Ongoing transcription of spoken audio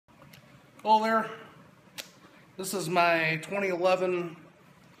Hello there. This is my 2011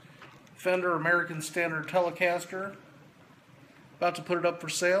 Fender American Standard Telecaster. About to put it up for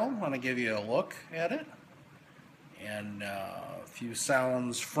sale. I want to give you a look at it and a few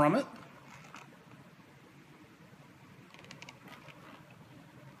sounds from it.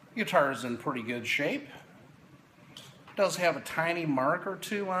 The guitar is in pretty good shape. It does have a tiny mark or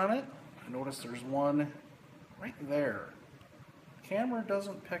two on it. I notice there's one right there. Camera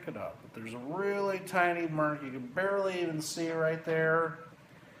doesn't pick it up, but there's a really tiny mark. You can barely even see right there.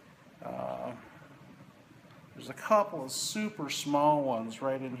 There's a couple of super small ones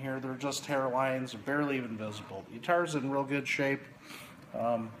right in here. They're just hairlines, barely even visible. The guitar's in real good shape.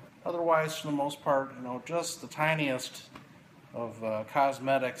 Otherwise, for the most part, just the tiniest of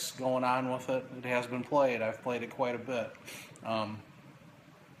cosmetics going on with it. It has been played. I've played it quite a bit.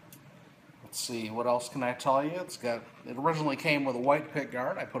 Let's see, what else can I tell you? It originally came with a white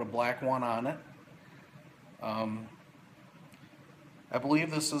pickguard. I put a black one on it. I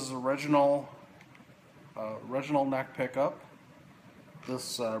believe this is original neck pickup.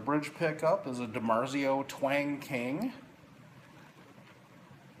 This bridge pickup is a DiMarzio Twang King,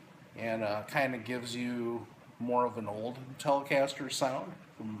 and kind of gives you more of an old Telecaster sound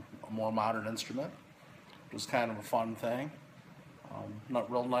from a more modern instrument, which is kind of a fun thing. Not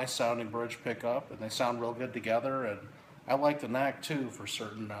real nice sounding bridge pickup, and they sound real good together, and I like the neck too for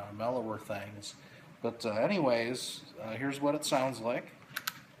certain mellower things. But anyways, here's what it sounds like.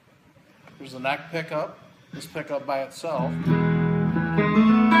 Here's the neck pickup, this pickup by itself.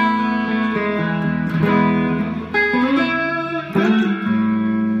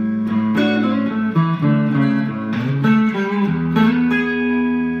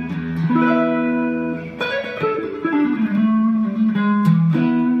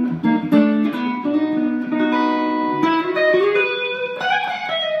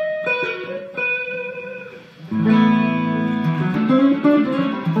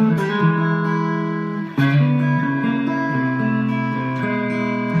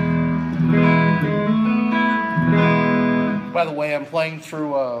 By the way, I'm playing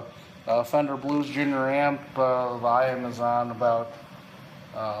through a Fender Blues Junior amp. The volume is on about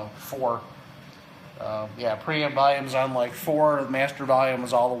 4. Yeah, preamp volume's on like 4. The master volume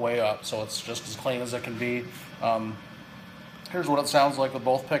is all the way up, so it's just as clean as it can be. Here's what it sounds like with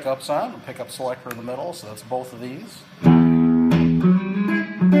both pickups on. A pickup selector in the middle, so that's both of these.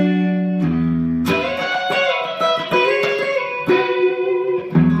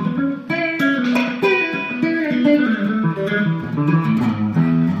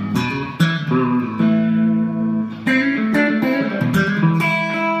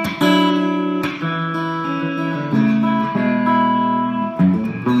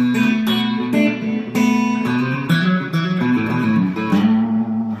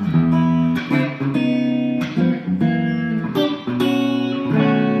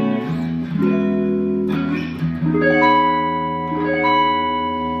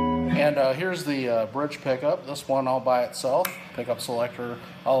 And here's the bridge pickup, this one all by itself, pickup selector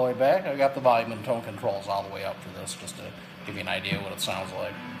all the way back. I got the volume and tone controls all the way up for this, just to give you an idea what it sounds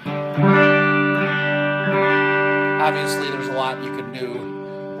like. Obviously there's a lot you can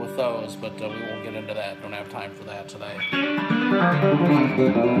do with those, but we won't get into that, don't have time for that today.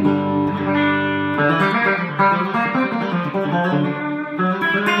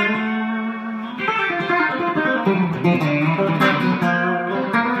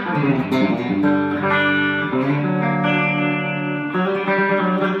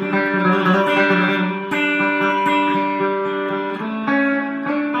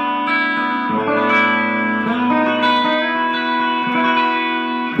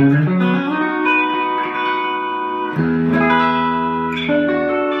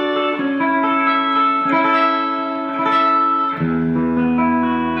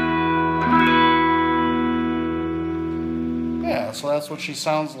 Yeah, so that's what she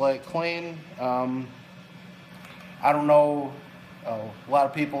sounds like clean. I don't know, a lot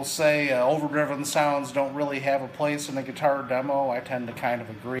of people say overdriven sounds don't really have a place in a guitar demo. I tend to kind of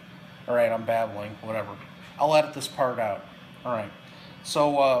agree. Alright, I'm babbling, whatever. I'll edit this part out. Alright,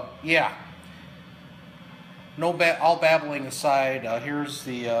 so yeah. All babbling aside, here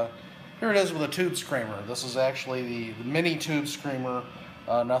it is with a tube screamer. This is actually the mini tube screamer.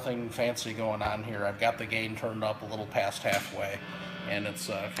 Nothing fancy going on here. I've got the gain turned up a little past halfway, and it's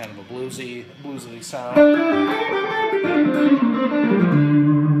kind of a bluesy sound.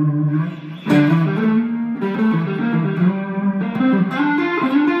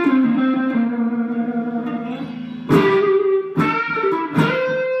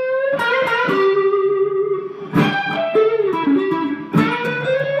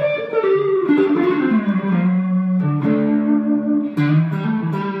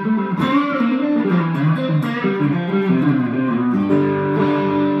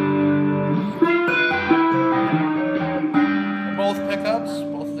 pickups,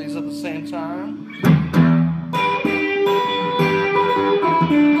 both of these at the same time.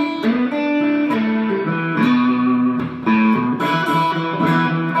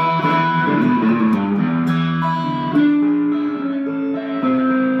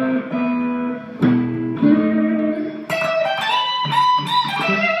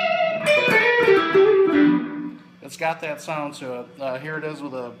 It's got that sound to it. Here it is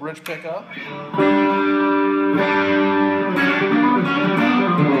with a bridge pickup.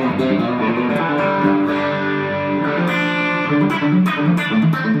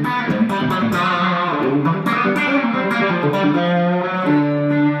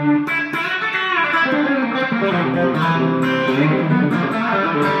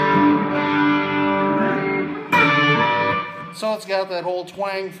 So it's got that whole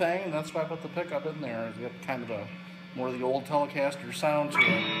twang thing, and that's why I put the pickup in there. It's got kind of a more of the old Telecaster sound to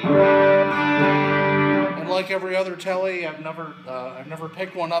it. And like every other Tele, I've never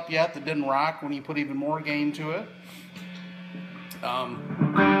picked one up yet that didn't rock when you put even more gain to it.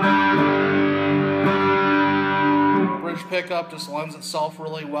 Bridge pickup just lends itself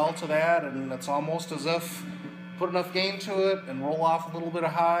really well to that, and it's almost as if put enough gain to it and roll off a little bit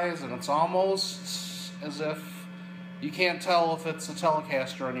of highs, and it's almost as if you can't tell if it's a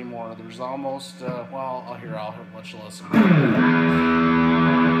Telecaster anymore. There's almost, well, I'll let you listen.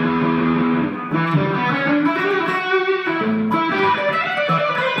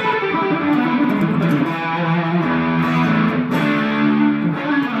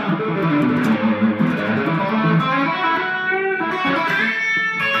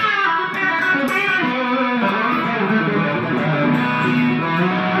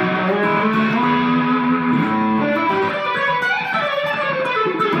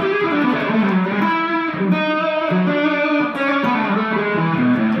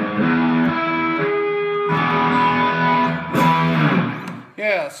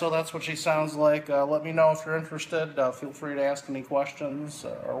 Yeah, so that's what she sounds like. Let me know if you're interested. Feel free to ask any questions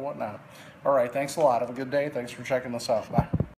or whatnot. All right, thanks a lot. Have a good day. Thanks for checking this out. Bye.